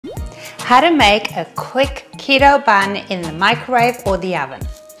How to make a quick keto bun in the microwave or the oven.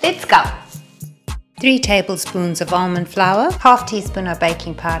 Let's go! 3 tablespoons of almond flour, half teaspoon of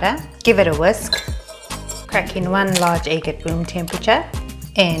baking powder. Give it a whisk. Crack in 1 large egg at room temperature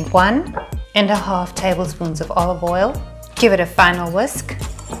and 1.5 tablespoons of olive oil. Give it a final whisk.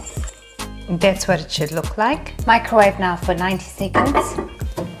 That's what it should look like. Microwave now for 90 seconds.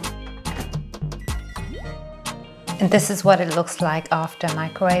 And this is what it looks like after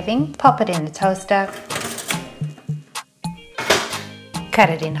microwaving. Pop it in the toaster. Cut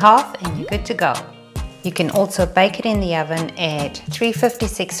it in half and you're good to go. You can also bake it in the oven at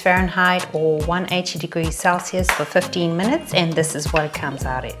 356 Fahrenheit or 180 degrees Celsius for 15 minutes, and this is what it comes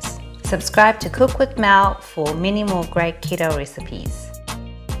out as. Subscribe to Cook with Mel for many more great keto recipes.